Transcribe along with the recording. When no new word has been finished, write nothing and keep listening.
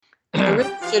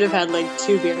should have had like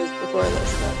 2 beers before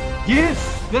this. Though.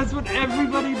 Yes, that's what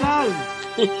everybody does.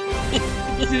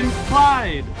 It's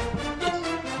implied.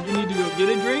 You need to go get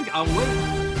a drink? I'll wait.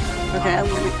 Okay,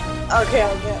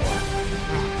 I'll get one.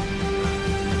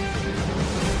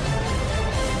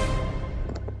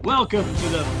 Welcome to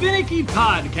the Finicky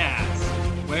Podcast,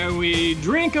 where we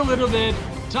drink a little bit,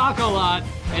 talk a lot,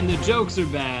 and the jokes are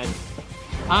bad.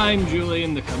 I'm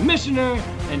Julian, the commissioner,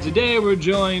 and today we're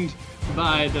joined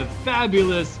by the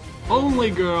fabulous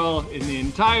only girl in the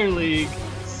entire league,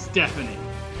 Stephanie.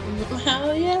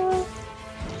 Hell yeah.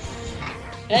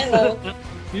 Hello.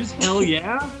 You just hell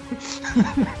yeah?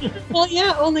 Well,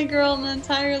 yeah, only girl in the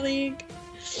entire league.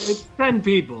 It's 10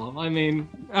 people. I mean,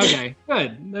 okay,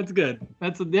 good. That's good.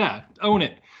 Yeah, own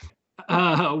it.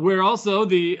 We're also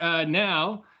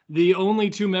now the only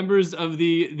 2 members of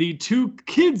the 2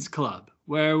 Kids Club,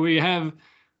 where we have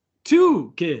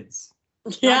 2 kids.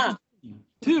 Yeah.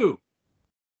 2.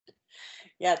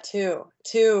 Yeah, 2.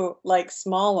 2, like,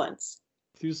 small ones.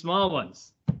 2 small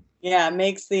ones. Yeah, it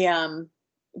makes the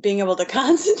being able to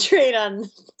concentrate on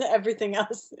everything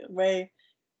else way.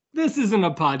 This isn't a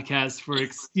podcast for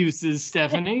excuses,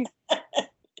 Stephanie.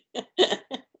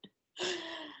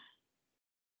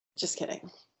 Just kidding.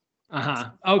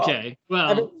 Okay.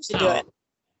 Well, we should do it.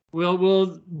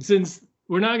 We'll since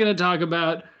we're not going to talk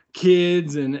about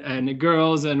kids and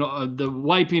girls and the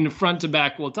wiping front to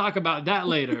back, we'll talk about that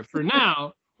later. For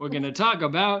now, we're going to talk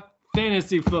about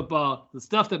fantasy football, the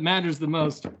stuff that matters the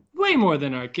most, way more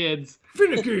than our kids.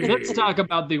 Finicky. Let's talk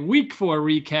about the Week 4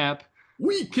 recap.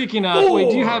 Week Kicking off. 4.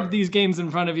 Wait, do you have these games in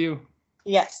front of you?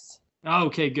 Yes.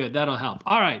 Okay, good. That'll help.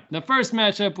 All right. The first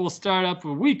matchup we'll start up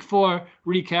with Week 4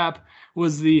 recap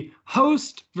was the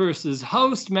host versus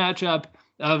host matchup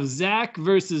of Zach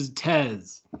versus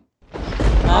Tez.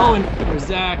 And for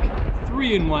Zach,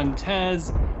 3-1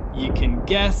 Tez. You can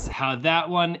guess how that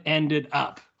one ended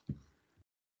up.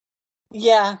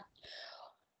 Yeah.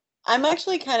 I'm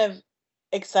actually kind of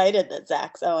excited that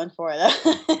Zach's 0-4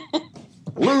 though.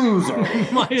 Loser.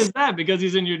 Why is that? Because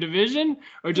he's in your division,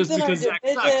 or just because Zach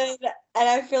sucks? And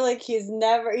I feel like he's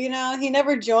never, he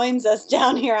never joins us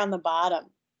down here on the bottom.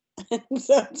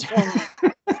 So it's funny.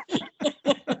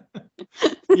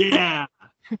 Yeah.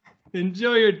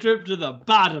 Enjoy your trip to the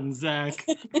bottom, Zach.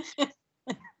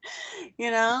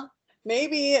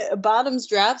 Maybe Bottom's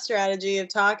draft strategy of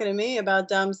talking to me about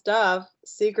dumb stuff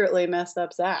secretly messed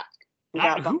up Zach.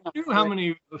 Who knew how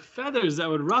many feathers that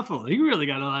would ruffle? He really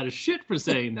got a lot of shit for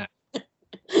saying that.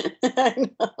 I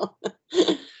know.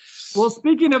 Well,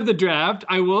 speaking of the draft,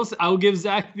 I'll give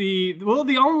Zach the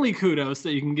only kudos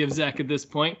that you can give Zach at this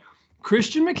point.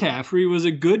 Christian McCaffrey was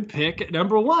a good pick at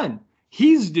number 1.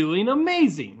 He's doing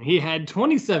amazing. He had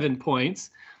 27 points.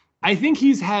 I think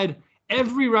he's had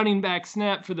every running back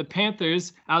snap for the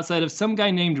Panthers outside of some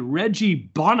guy named Reggie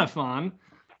Bonifon.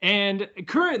 And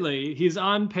currently, he's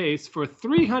on pace for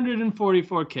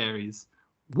 344 carries,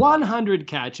 100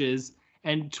 catches,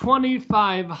 and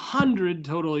 2,500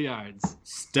 total yards.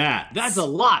 Stats. That's a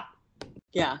lot.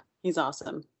 Yeah, he's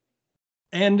awesome.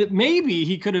 And maybe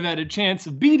he could have had a chance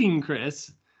of beating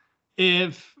Chris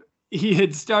if he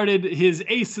had started his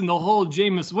ace in the hole,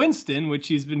 Jameis Winston, which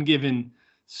he's been given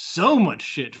so much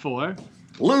shit for.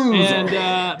 Loser. And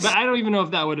but I don't even know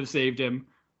if that would have saved him.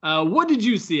 What did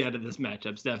you see out of this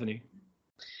matchup, Stephanie?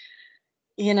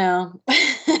 I don't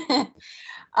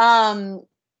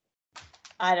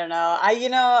know.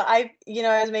 I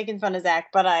was making fun of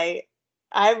Zach, but I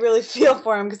really feel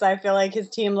for him because I feel like his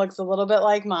team looks a little bit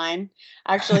like mine.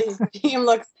 Actually, his team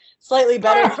looks slightly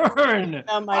better. Burn! You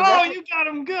got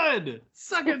him good.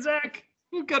 Suck it, Zach.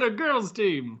 You got a girls'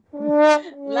 team.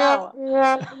 No,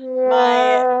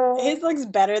 his looks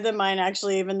better than mine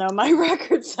actually, even though my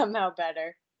record's somehow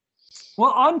better.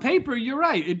 Well, on paper, you're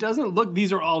right. It doesn't look.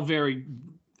 These are very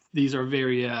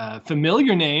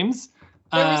familiar names.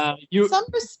 Some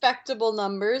respectable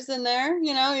numbers in there,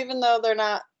 even though they're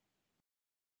not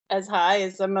as high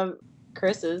as some of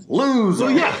Chris's. Loser.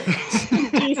 Well, yeah.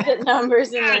 Decent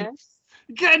numbers in there.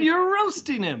 God, you're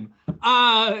roasting him.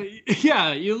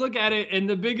 Yeah, you look at it, and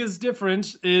the biggest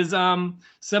difference is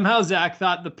somehow Zach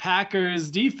thought the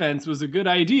Packers defense was a good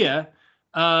idea.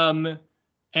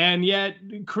 And yet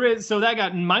Chris, so that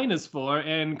got -4,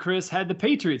 and Chris had the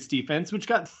Patriots defense, which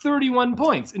got 31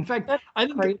 points. In fact, I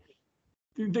think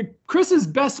Chris's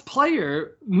best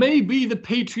player may be the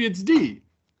Patriots D.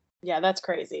 Yeah, that's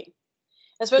crazy.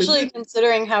 Especially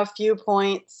considering how few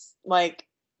points like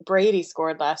Brady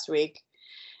scored last week.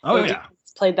 Oh, yeah.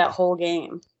 Played that whole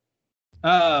game.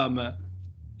 Yeah,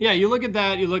 you look at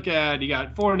that. You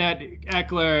got Fournette,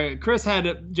 Eckler. Chris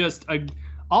had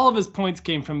all of his points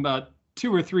came from about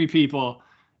 2 or 3 people.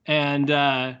 And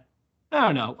I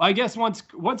don't know. I guess once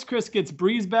Chris gets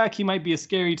Breeze back, he might be a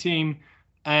scary team.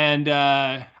 And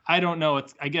I don't know.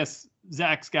 I guess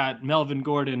Zach's got Melvin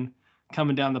Gordon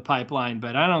coming down the pipeline,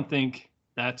 but I don't think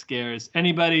that scares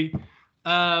anybody.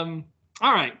 All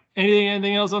right.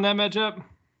 Anything else on that matchup?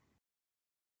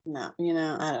 No,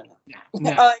 I don't know.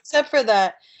 No. Oh, except for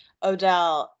that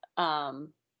Odell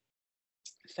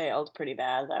failed pretty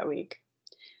bad that week.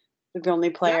 The only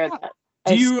player that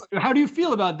How do you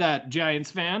feel about that,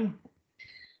 Giants fan?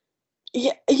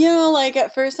 Yeah, like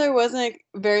at first I wasn't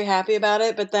very happy about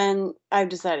it, but then I've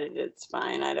decided it's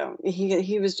fine.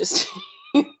 He was just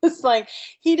he was like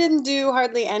he didn't do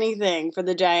hardly anything for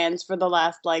the Giants for the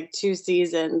last like 2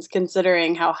 seasons,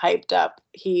 considering how hyped up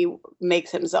he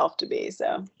makes himself to be.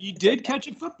 So he did catch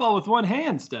a football with one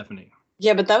hand, Stephanie.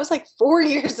 Yeah, but that was like 4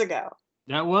 years ago.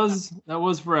 That was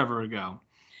forever ago.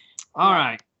 All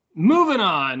right. Moving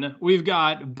on, we've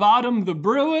got Bottom the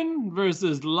Bruin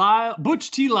versus Butch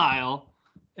T. Lyle.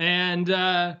 And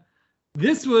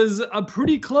this was a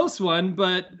pretty close one,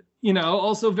 but,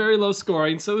 also very low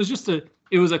scoring. So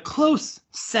it was a close,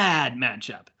 sad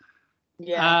matchup.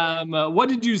 Yeah. What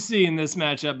did you see in this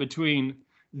matchup between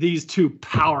these two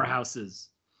powerhouses?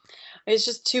 It's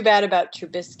just too bad about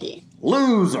Trubisky.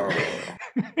 Loser.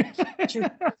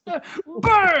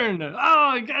 Burn! Oh,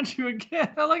 I got you again.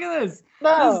 Look at this.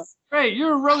 No. This is great.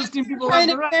 You're roasting people left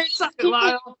and right. Suck it,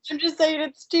 Lyle. I'm just saying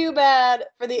it's too bad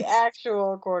for the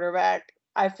actual quarterback.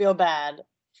 I feel bad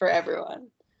for everyone.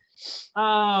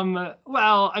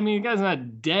 Well, I mean, the guy's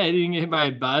not dead. He didn't get hit by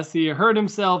a bus. He hurt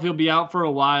himself. He'll be out for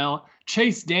a while.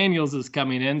 Chase Daniels is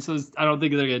coming in, so I don't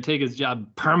think they're going to take his job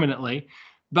permanently.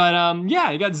 But,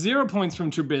 he got 0 points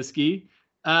from Trubisky.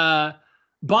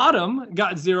 Bottom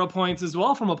got 0 points as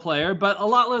well from a player, but a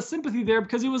lot less sympathy there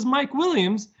because it was Mike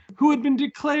Williams who had been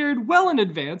declared well in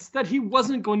advance that he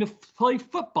wasn't going to play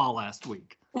football last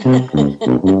week. Yeah.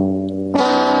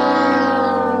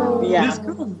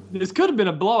 This could have been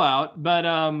a blowout, but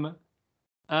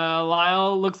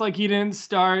Lyle looks like he didn't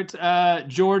start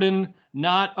Jordan,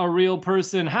 not a real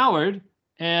person, Howard,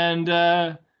 and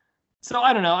so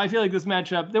I don't know. I feel like this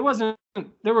matchup there was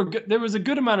a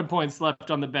good amount of points left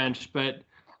on the bench, but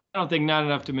I don't think not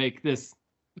enough to make this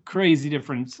crazy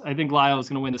difference. I think Lyle is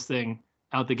going to win this thing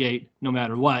out the gate, no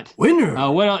matter what. Winner.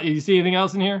 What else? You see anything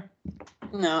else in here?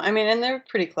 No, I mean, and they're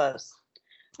pretty close.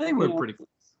 They were pretty close,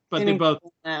 but they both.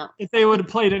 If they would have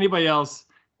played anybody else,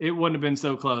 it wouldn't have been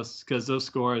so close because those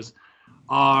scores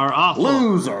are awful.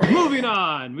 Loser. Moving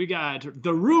on, we got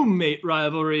the roommate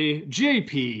rivalry: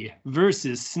 JP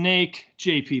versus Snake.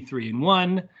 JP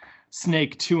 3-1,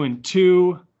 Snake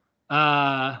 2-2.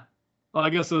 Well, I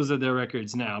guess those are their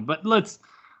records now. But let's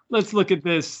look at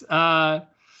this. I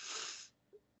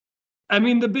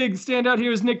mean, the big standout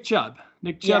here is Nick Chubb.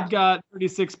 Nick Chubb got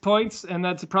 36 points, and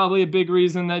that's probably a big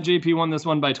reason that JP won this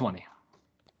one by 20.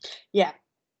 Yeah,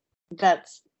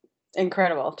 that's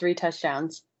incredible. 3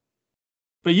 touchdowns.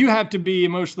 But you have to be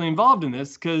emotionally involved in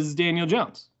this because Daniel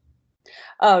Jones.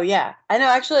 Oh yeah, I know.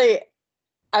 Actually,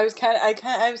 I was kind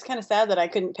of sad that I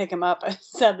couldn't pick him up. I was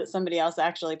sad that somebody else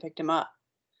actually picked him up.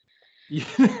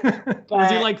 Was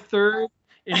he like third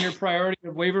in your priority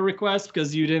of waiver request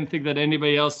because you didn't think that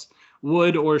anybody else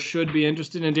would or should be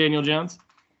interested in Daniel Jones?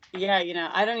 Yeah,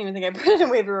 I don't even think I put in a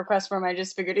waiver request for him. I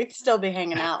just figured he'd still be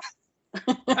hanging out.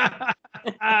 Suck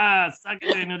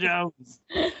it, Daniel Jones.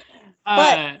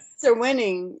 But they're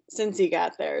winning since he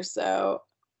got there, so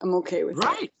I'm okay with it.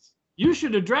 Right. You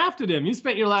should have drafted him. You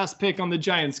spent your last pick on the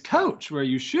Giants coach, where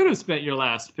you should have spent your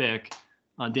last pick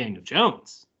on Daniel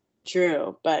Jones.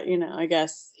 True, but I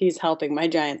guess he's helping my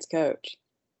Giants coach,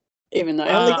 even though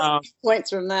I only got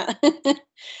points from that.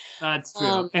 That's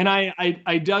true. And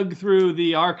I dug through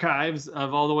the archives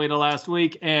of all the way to last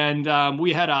week, and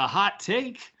we had a hot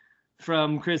take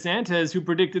from Chris Antes, who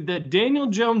predicted that Daniel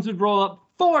Jones would roll up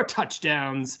 4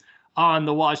 touchdowns on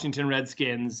the Washington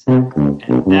Redskins, and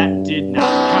that did not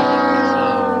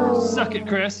happen. So suck it,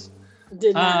 Chris.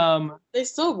 Did not. They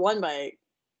still won by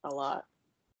a lot.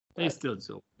 They still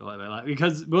won by a lot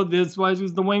because this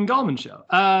was the Wayne Gallman show.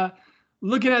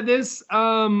 Looking at this,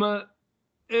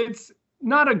 it's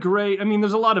not a great. I mean,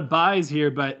 there's a lot of buys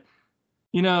here, but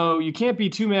you can't be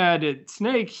too mad at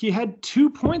Snake. He had 2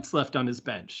 points left on his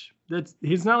bench.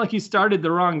 He's not like he started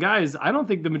the wrong guys. I don't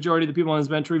think the majority of the people on his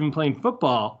bench are even playing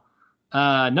football.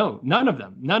 No, none of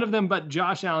them. None of them but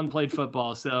Josh Allen played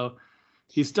football. So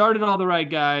he started all the right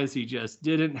guys. He just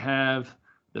didn't have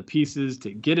the pieces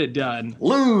to get it done.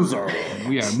 Loser. And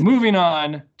we are moving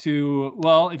on to,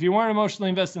 well, if you weren't emotionally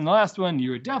invested in the last one,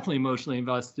 you were definitely emotionally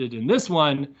invested in this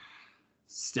one.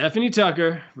 Stephanie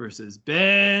Tucker versus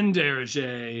Ben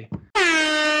Derriche.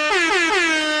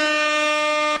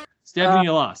 Stephanie,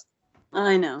 you lost.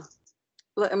 I know.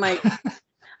 Look, I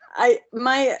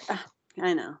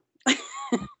know.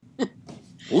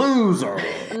 Loser.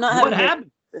 I'm not What having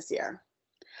happened? this year.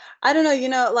 I don't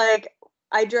know. Like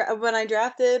when I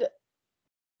drafted,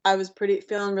 I was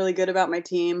feeling really good about my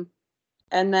team,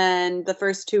 and then the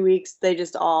first 2 weeks they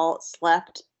just all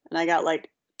slept, and I got like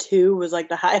 2 was like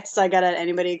the highest I got at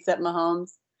anybody except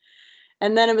Mahomes,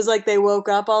 and then it was like they woke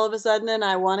up all of a sudden and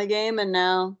I won a game, and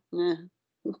now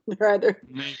they're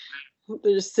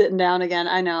just sitting down again.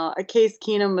 I know. Case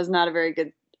Keenum was not a very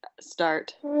good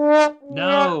start.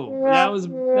 No, that was a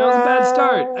bad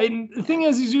start. The thing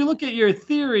is you look at your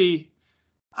theory.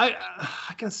 I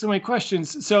got so many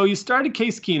questions. So you started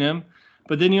Case Keenum,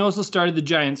 but then you also started the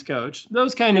Giants coach.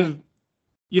 Those kind of,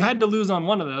 you had to lose on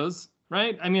one of those,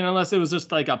 right? I mean, unless it was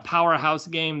just like a powerhouse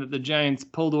game that the Giants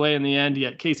pulled away in the end,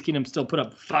 yet Case Keenum still put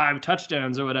up 5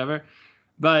 touchdowns or whatever.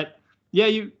 But yeah,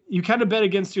 you kind of bet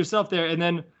against yourself there. And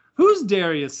then who's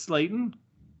Darius Slayton?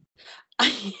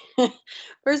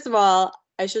 First of all,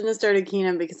 I shouldn't have started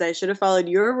Keenum because I should have followed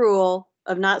your rule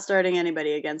of not starting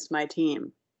anybody against my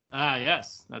team. Ah,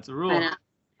 yes, that's a rule.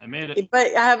 I made it.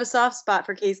 But I have a soft spot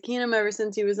for Case Keenum ever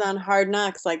since he was on Hard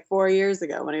Knocks like 4 years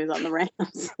ago when he was on the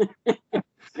Rams.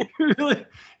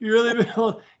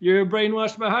 You're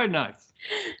brainwashed by Hard Knocks.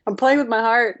 I'm playing with my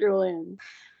heart, Julian.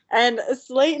 And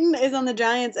Slayton is on the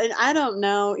Giants, and I don't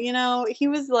know. He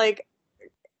was like,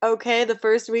 okay, the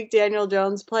first week Daniel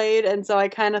Jones played, and so I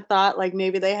kind of thought like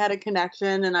maybe they had a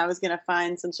connection and I was going to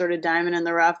find some sort of diamond in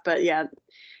the rough, but yeah,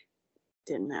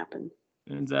 didn't happen.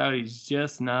 Turns out he's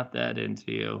just not that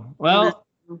into you. Well,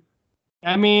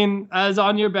 I mean, as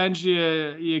on your bench,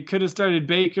 you could have started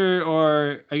Baker,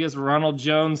 or I guess Ronald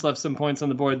Jones left some points on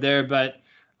the board there, but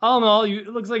all in all, it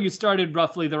looks like you started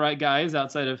roughly the right guys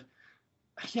outside of,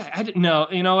 I didn't know.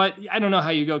 You know what? I don't know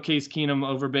how you go Case Keenum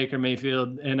over Baker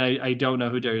Mayfield, and I don't know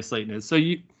who Darius Slayton is. So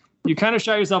you kind of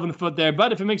shot yourself in the foot there,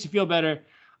 but if it makes you feel better,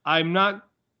 I'm not.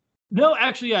 No,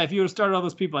 actually, yeah, if you would have started all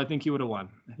those people, I think you would have won.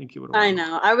 I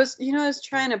know. I was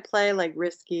trying to play like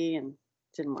risky and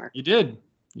didn't work. You did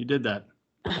that.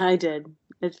 I did.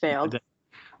 It failed.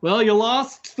 Well, you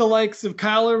lost the likes of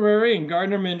Kyler Murray and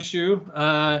Gardner Minshew.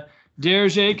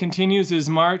 Derriche continues his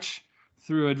march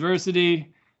through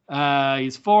adversity.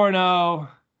 He's 4-0.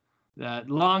 That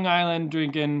Long Island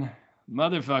drinking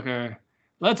motherfucker.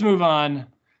 Let's move on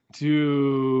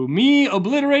to me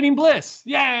obliterating Bliss.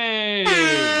 Yay!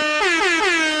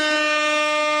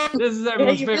 This is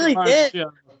everyone's favorite part of the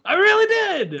show. I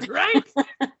really did, right?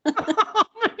 Oh,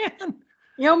 man.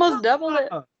 You almost doubled it.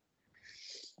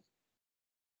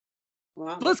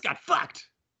 Wow. Bliss got fucked.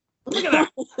 Look at that.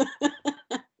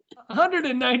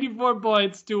 194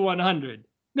 points to 100.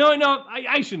 No,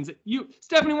 I shouldn't say.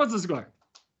 Stephanie, what's the score?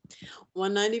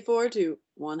 194 to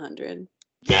 100.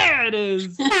 Yeah, it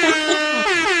is. God,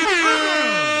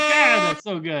 that's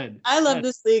so good. I love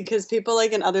this league because people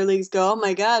like in other leagues go, oh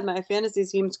my God, my fantasy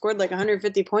team scored like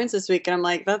 150 points this week. And I'm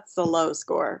like, that's a low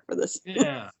score for this.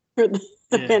 Yeah. For the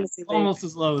fantasy league. Almost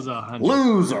as low as 100.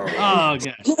 Loser. Oh,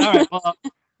 gosh. All right. Well,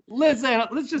 let's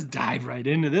just dive right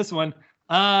into this one.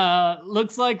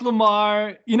 Looks like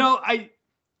Lamar,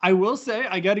 I will say,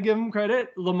 I got to give him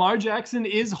credit. Lamar Jackson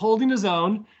is holding his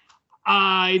own.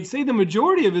 I'd say the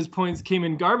majority of his points came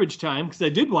in garbage time because I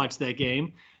did watch that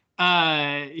game.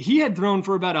 He had thrown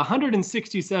for about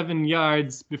 167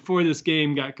 yards before this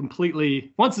game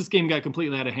once this game got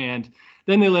completely out of hand.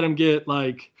 Then they let him get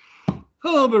like a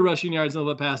little bit of rushing yards, a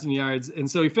little bit of passing yards.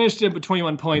 And so he finished it with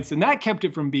 21 points, and that kept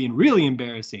it from being really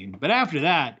embarrassing. But after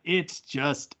that, it's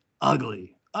just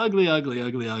ugly. Ugly game.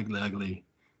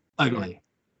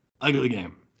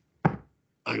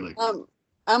 Ugly.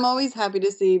 I'm always happy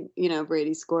to see,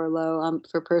 Brady score low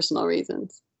for personal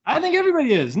reasons. I think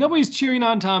everybody is. Nobody's cheering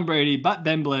on Tom Brady but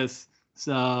Ben Bliss.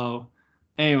 So,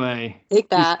 anyway. Take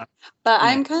that. But yeah.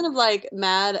 I'm kind of like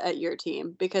mad at your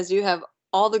team because you have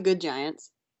all the good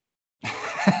Giants.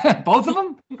 Both of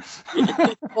them?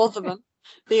 Both of them.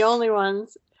 The only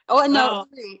ones. Oh, no,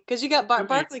 3. Because you got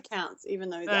Barkley counts, even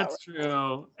though he's out. That's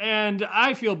true. And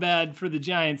I feel bad for the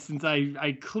Giants since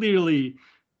I clearly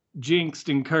jinxed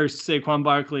and cursed Saquon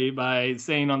Barkley by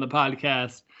saying on the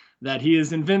podcast that he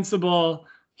is invincible.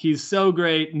 He's so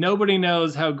great. Nobody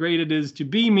knows how great it is to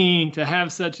be me, to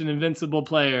have such an invincible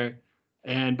player.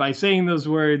 And by saying those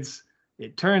words,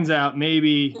 it turns out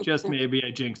maybe, just maybe,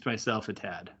 I jinxed myself a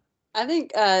tad. I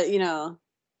think,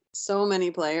 so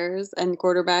many players and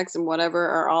quarterbacks and whatever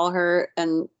are all hurt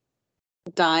and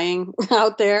dying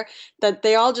out there that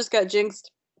they all just got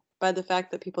jinxed by the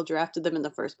fact that people drafted them in the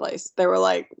first place. They were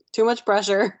like, too much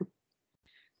pressure.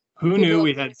 Who knew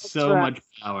we had so much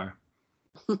power?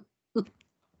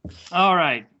 All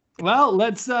right. Well,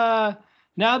 let's now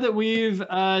that we've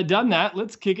done that,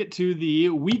 let's kick it to the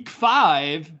week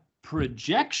 5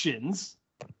 projections.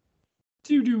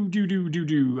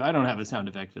 Do. I don't have a sound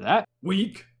effect for that.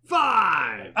 Week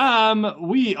 5.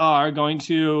 We are going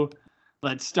to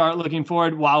let's start looking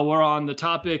forward while we're on the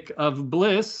topic of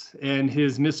Bliss and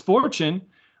his misfortune.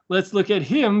 Let's look at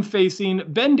him facing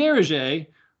Ben Derege,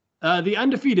 the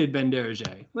undefeated Ben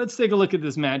Derege. Let's take a look at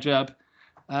this matchup.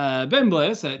 Ben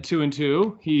Bliss at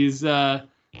 2-2. He's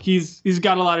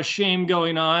got a lot of shame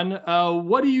going on.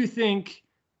 What do you think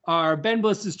are Ben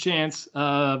Bliss's chance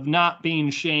of not being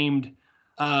shamed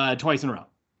twice in a row?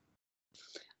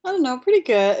 I don't know, pretty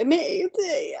good. I mean,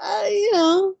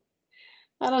 I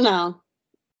don't know.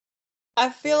 I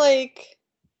feel like,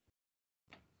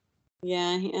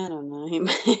 I don't know.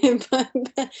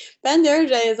 Ben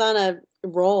Derege is on a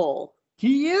roll.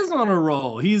 He is on a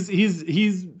roll. He's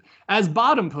as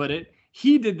Bottom put it,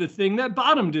 he did the thing that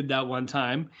Bottom did that one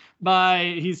time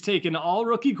he's taken all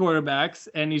rookie quarterbacks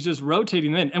and he's just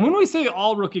rotating them in. And when we say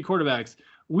all rookie quarterbacks,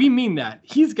 we mean that.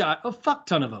 He's got a fuck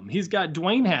ton of them. He's got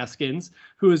Dwayne Haskins,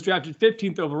 who was drafted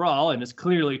 15th overall and is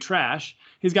clearly trash.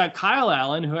 He's got Kyle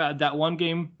Allen, who had that one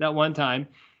game that one time.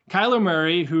 Kyler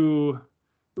Murray, who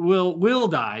will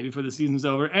die before the season's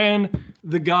over. And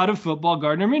the god of football,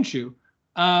 Gardner Minshew.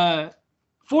 4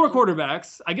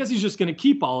 quarterbacks. I guess he's just going to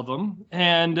keep all of them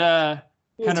and kind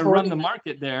of run the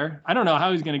market there. I don't know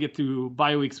how he's going to get through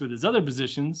bye weeks with his other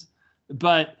positions,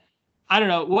 but I don't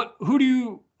know. Who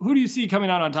do you see coming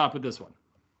out on top with this one?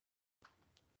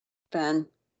 Ben.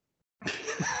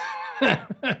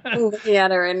 I'm looking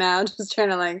at it right now, just trying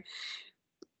to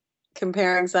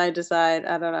comparing side to side.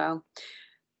 I don't know.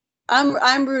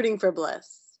 I'm rooting for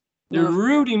Bliss. You're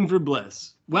rooting for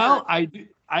Bliss. Well, yeah.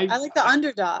 I like the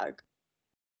underdog.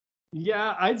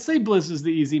 Yeah, I'd say Bliss is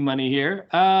the easy money here.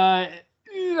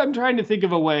 I'm trying to think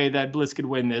of a way that Bliss could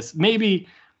win this. Maybe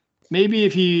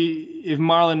if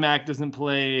Marlon Mack doesn't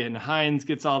play and Hines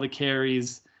gets all the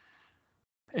carries,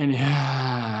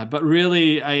 but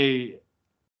really I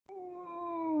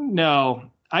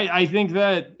think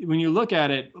that when you look at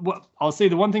it, I'll say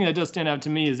the one thing that does stand out to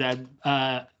me is that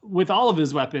with all of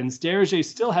his weapons, Derege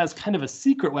still has kind of a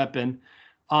secret weapon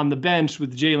on the bench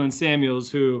with Jalen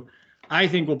Samuels, who I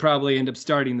think will probably end up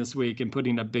starting this week and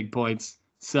putting up big points.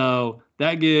 So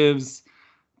that gives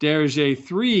Derege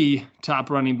 3 top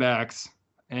running backs.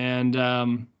 And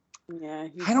I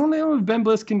don't know if Ben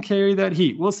Bliss can carry that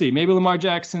heat. We'll see. Maybe Lamar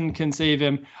Jackson can save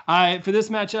him. For this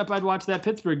matchup, I'd watch that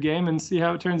Pittsburgh game and see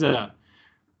how it turns out.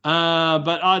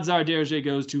 But odds are Derege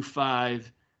goes to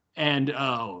 5-0.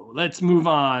 Let's move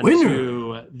on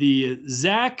to the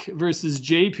Zach versus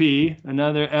JP,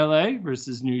 another LA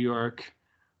versus New York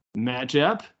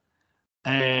matchup.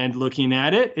 And looking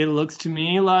at it, it looks to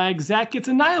me like Zach gets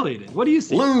annihilated. What do you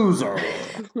see? Loser.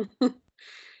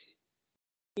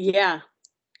 Yeah.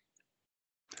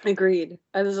 Agreed.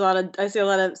 Seen a lot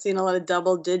of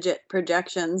double-digit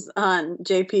projections on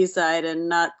JP's side and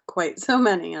not quite so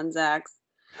many on Zach's.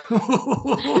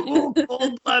 Full-blooded.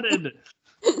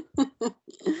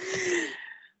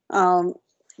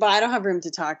 But I don't have room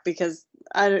to talk because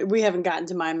we haven't gotten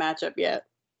to my matchup yet.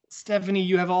 Stephanie,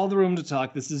 you have all the room to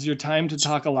talk. This is your time to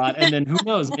talk a lot, and then who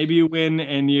knows? Maybe you win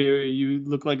and you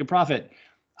look like a prophet.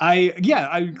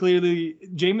 I clearly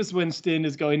Jameis Winston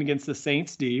is going against the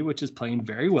Saints D, which is playing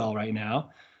very well right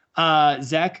now.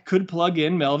 Zach could plug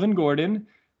in Melvin Gordon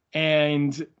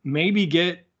and maybe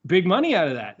get big money out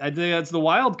of that. I think that's the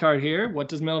wild card here. What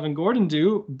does Melvin Gordon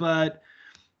do? But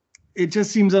it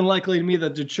just seems unlikely to me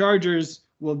that the Chargers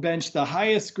will bench the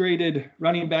highest graded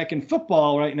running back in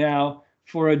football right now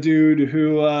for a dude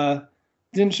who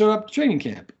didn't show up to training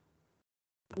camp.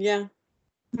 Yeah.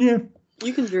 Yeah.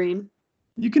 You can dream.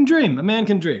 You can dream. A man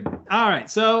can dream. All right.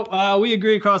 So we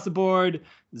agree across the board.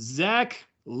 Zach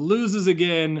loses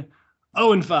again.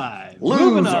 0-5.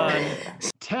 Moving on.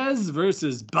 Tez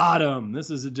versus Bottom. This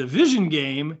is a division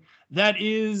game that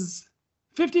is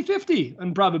 50-50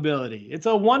 in probability. It's a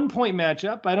 1-point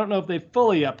matchup. I don't know if they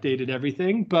fully updated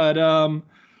everything, but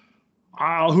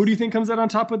who do you think comes out on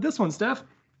top with this one, Steph?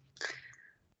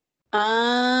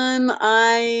 I'm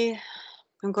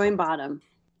going Bottom.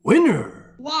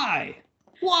 Winner. Why?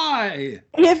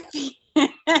 If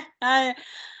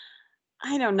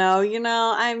I don't know.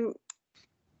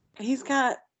 He's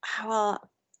got, well,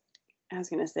 I was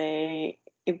gonna say,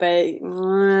 but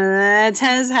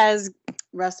Tez has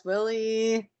Russ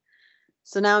Willie,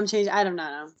 so now I'm changing. I don't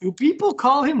know. Do people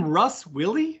call him Russ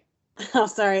Willie? Oh,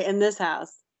 sorry. In this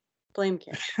house. Blame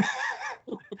Kip.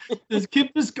 Is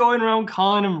Kip just going around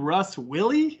calling him Russ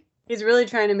Willie? He's really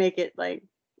trying to make it like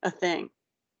a thing.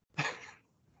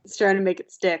 He's trying to make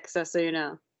it stick, so you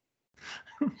know.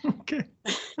 Okay.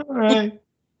 All right.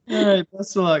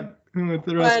 Best of luck with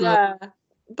the rest of it.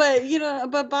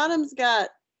 But Bottom's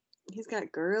he's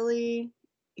got Gurley.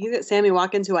 He's got Sammy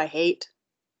Watkins, who I hate.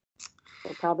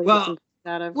 We'll probably get some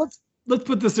out of. Let's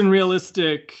put this in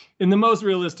the most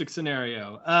realistic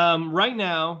scenario. Right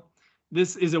now,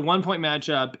 this is a 1-point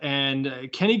matchup, and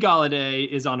Kenny Golladay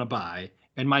is on a bye,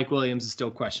 and Mike Williams is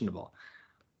still questionable.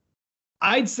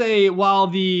 I'd say while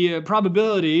the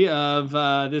probability of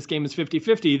this game is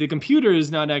 50-50, the computer is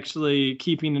not actually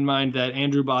keeping in mind that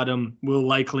Andrew Bottom will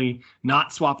likely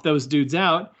not swap those dudes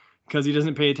out because he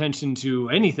doesn't pay attention to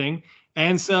anything.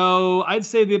 And so I'd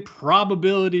say the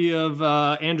probability of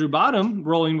Andrew Bottom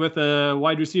rolling with a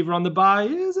wide receiver on the bye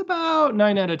is about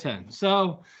 9 out of 10.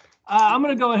 So I'm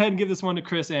going to go ahead and give this one to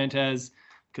Chris Antez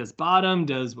because Bottom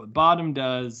does what Bottom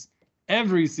does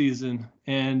every season.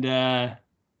 And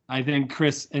I think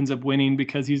Chris ends up winning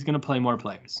because he's going to play more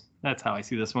players. That's how I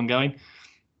see this one going.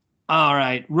 All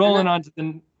right. Rolling on to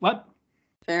the what?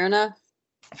 Fair enough.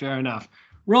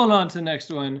 Rolling on to the next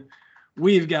one.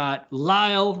 We've got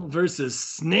Lyle versus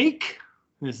Snake.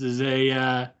 This is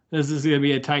going to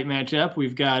be a tight matchup.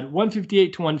 We've got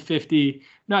 158 to 150.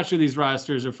 Not sure these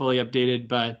rosters are fully updated,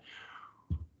 but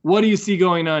what do you see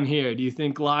going on here? Do you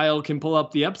think Lyle can pull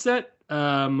up the upset?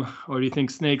 Or do you think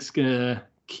Snake's going to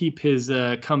keep his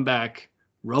comeback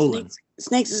rolling?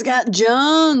 Snakes has got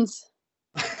Jones.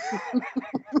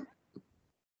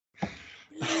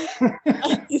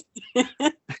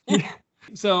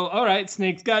 So, all right,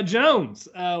 Snake's got Jones.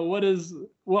 What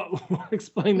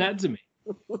explain that to me?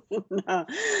 No,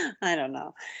 I don't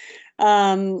know.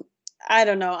 I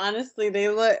don't know. Honestly, they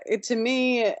look to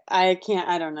me. I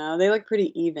don't know. They look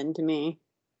pretty even to me.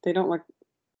 They don't look.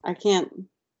 I can't.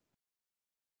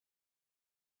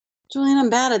 Julian, I'm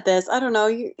bad at this. I don't know.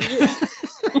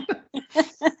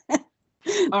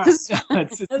 All right, it's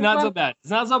not so bad.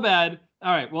 It's not so bad.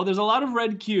 All right. Well, there's a lot of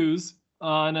red Qs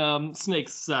on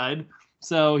Snake's side,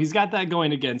 so he's got that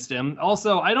going against him.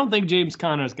 Also, I don't think James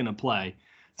Conner is going to play,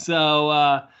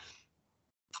 so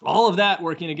all of that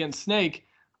working against Snake.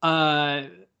 But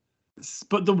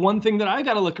the one thing that I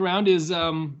got to look around is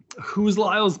who's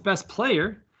Lyle's best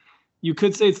player. You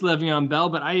could say it's Le'Veon Bell,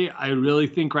 but I really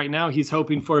think right now he's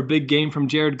hoping for a big game from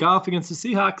Jared Goff against the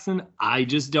Seahawks, and I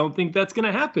just don't think that's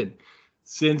going to happen.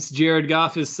 Since Jared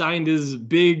Goff has signed his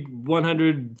big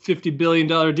 $150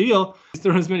 billion deal, he's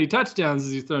thrown as many touchdowns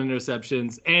as he's thrown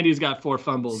interceptions, and he's got 4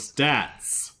 fumbles.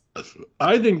 Stats.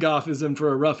 I think Goff is in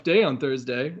for a rough day on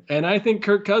Thursday, and I think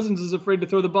Kirk Cousins is afraid to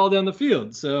throw the ball down the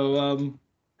field. So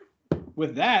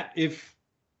with that, if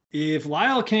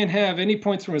Lyle can't have any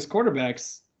points from his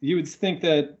quarterbacks, you would think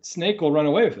that Snake will run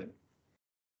away with it.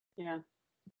 Yeah.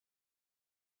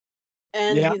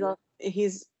 And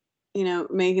he's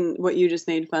making what you just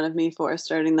made fun of me for,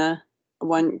 starting the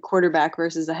one quarterback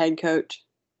versus a head coach.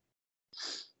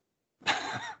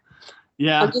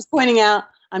 Yeah. I'm just pointing out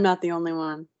I'm not the only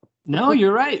one. No,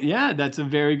 you're right. Yeah, that's a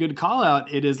very good call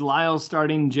out. It is Lyle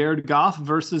starting Jared Goff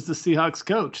versus the Seahawks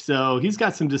coach. So he's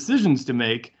got some decisions to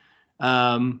make.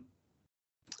 I'm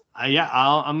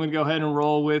going to go ahead and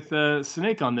roll with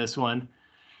Snake on this one.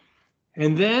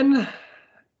 And then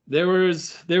there were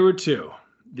 2.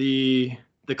 The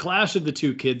clash of the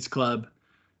 2 kids club.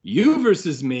 You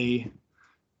versus me.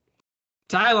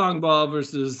 Ty Longball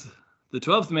versus the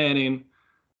 12th Manning.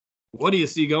 What do you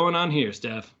see going on here,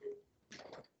 Steph?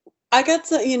 I got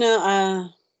to,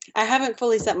 I haven't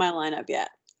fully set my lineup yet.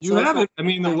 You haven't? I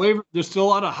mean, the waiver. There's still a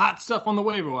lot of hot stuff on the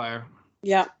waiver wire.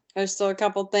 Yeah, there's still a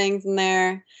couple things in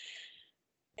there.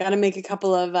 Got to make a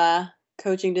couple of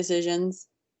coaching decisions,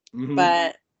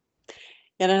 but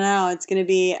I don't know. It's going to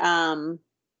be.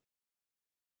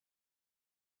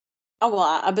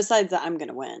 Besides that, I'm going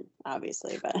to win,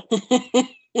 obviously, but.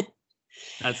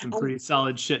 That's some pretty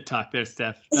solid shit talk there,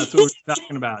 Steph. That's what we're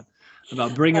talking about.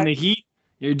 About bringing the heat.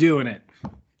 You're doing it.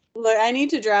 Look, I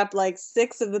need to drop like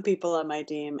 6 of the people on my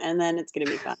team, and then it's going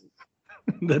to be fun.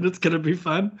 Then it's going to be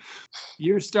fun?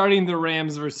 You're starting the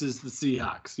Rams versus the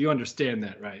Seahawks. You understand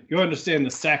that, right? You understand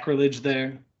the sacrilege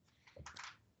there?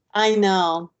 I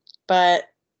know, but...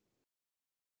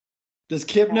 Does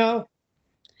Kip know?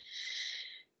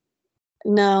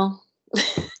 No.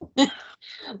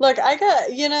 Look, I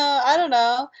got, I don't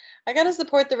know. I got to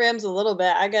support the Rams a little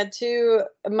bit. I got two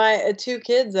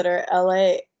kids that are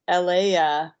LA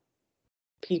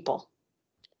people.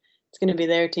 It's going to be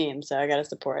their team, so I got to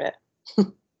support it.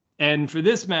 And for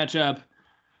this matchup,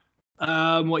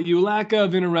 What you lack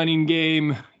of in a running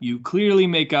game, you clearly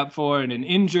make up for in an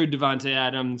injured Devontae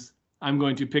Adams. I'm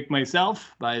going to pick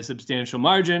myself by a substantial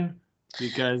margin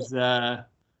because. But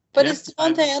yep, it's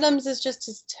Devontae Adams is just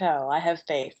his toe. I have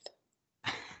faith.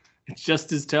 It's just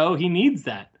his toe. He needs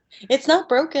that. It's not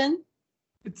broken.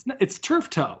 It's turf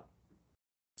toe.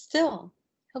 Still,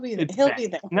 he'll be there.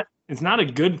 It's not a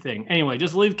good thing. Anyway,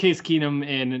 just leave Case Keenum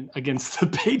in against the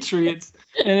Patriots,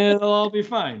 and it'll all be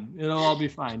fine. It'll all be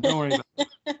fine. Don't worry about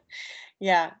it.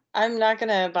 Yeah, I'm not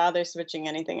gonna bother switching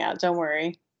anything out. Don't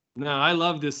worry. No, I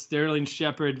love this Sterling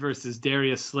Shepard versus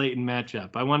Darius Slayton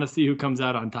matchup. I want to see who comes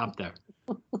out on top there.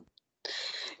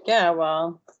 Yeah,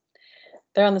 well,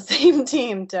 they're on the same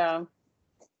team, Tom.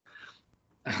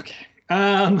 Okay.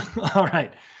 All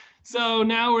right. So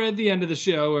now we're at the end of the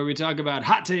show where we talk about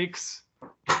hot takes.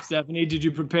 Stephanie, did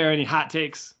you prepare any hot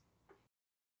takes?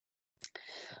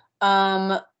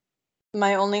 My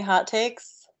only hot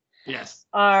takes Yes.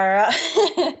 are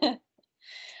now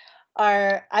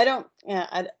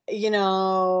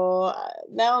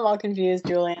I'm all confused,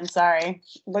 Julian. Sorry.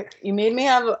 Look, you made me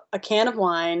have a can of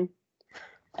wine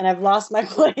and I've lost my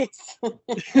place.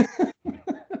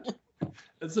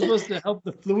 That's supposed to help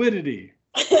the fluidity.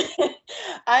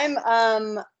 I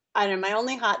don't know, my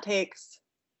only hot takes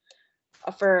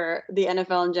for the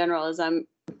NFL in general is I'm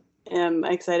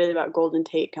excited about Golden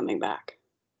Tate coming back.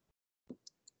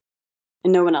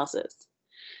 And no one else is.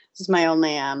 This is my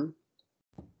only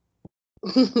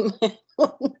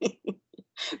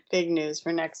big news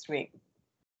for next week.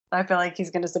 I feel like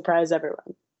he's going to surprise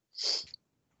everyone.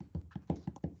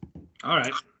 All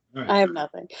right. I have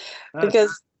nothing.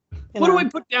 Because what do I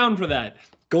put down for that?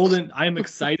 I am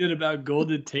excited about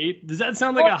Golden Tate. Does that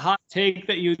sound like a hot take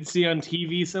that you'd see on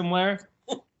TV somewhere?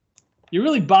 You're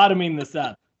really bottoming this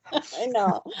up. I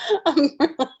know.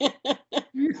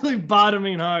 You're really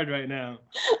bottoming hard right now.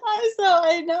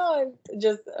 I know.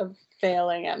 I'm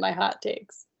failing at my hot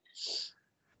takes.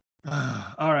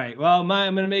 All right. Well, I'm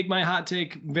going to make my hot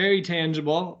take very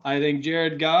tangible. I think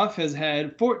Jared Goff has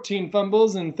had 14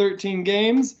 fumbles in 13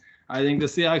 games. I think the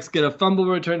Seahawks get a fumble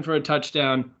return for a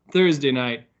touchdown Thursday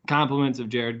night. Compliments of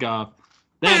Jared Goff.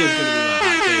 That is going to be my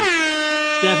hot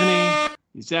take. Stephanie,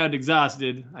 you sound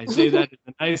exhausted. I say that in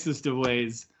the nicest of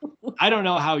ways. I don't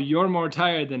know how you're more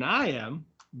tired than I am,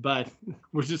 but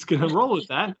we're just going to roll with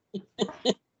that.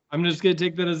 I'm just going to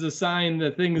take that as a sign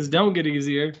that things don't get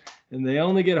easier and they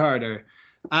only get harder.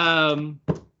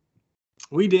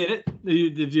 We did it.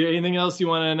 Did you anything else you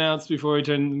want to announce before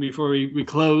we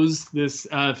close this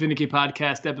Finicky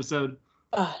podcast episode?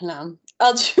 Oh no,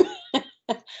 I'll do.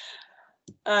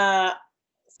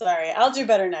 Sorry, I'll do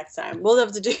better next time. We'll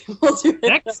do it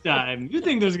next time. You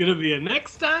think there's gonna be a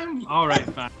next time? All right,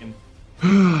 fine.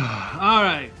 All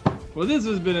right. Well, this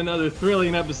has been another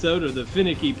thrilling episode of the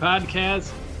Finicky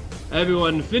podcast.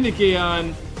 Everyone, finicky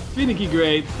on, finicky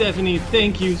great. Stephanie,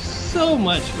 thank you so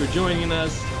much for joining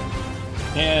us.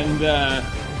 And I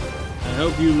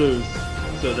hope you lose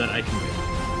so that I can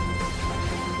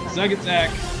win. Suck it, Zach.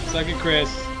 Suck it, Chris.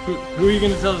 Who are you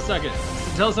going to tell to suck it?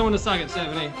 Tell someone to suck it,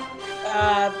 Stephanie.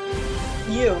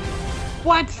 You.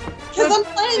 What? Because I'm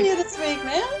playing you this week,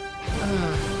 man.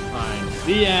 Fine.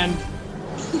 The end.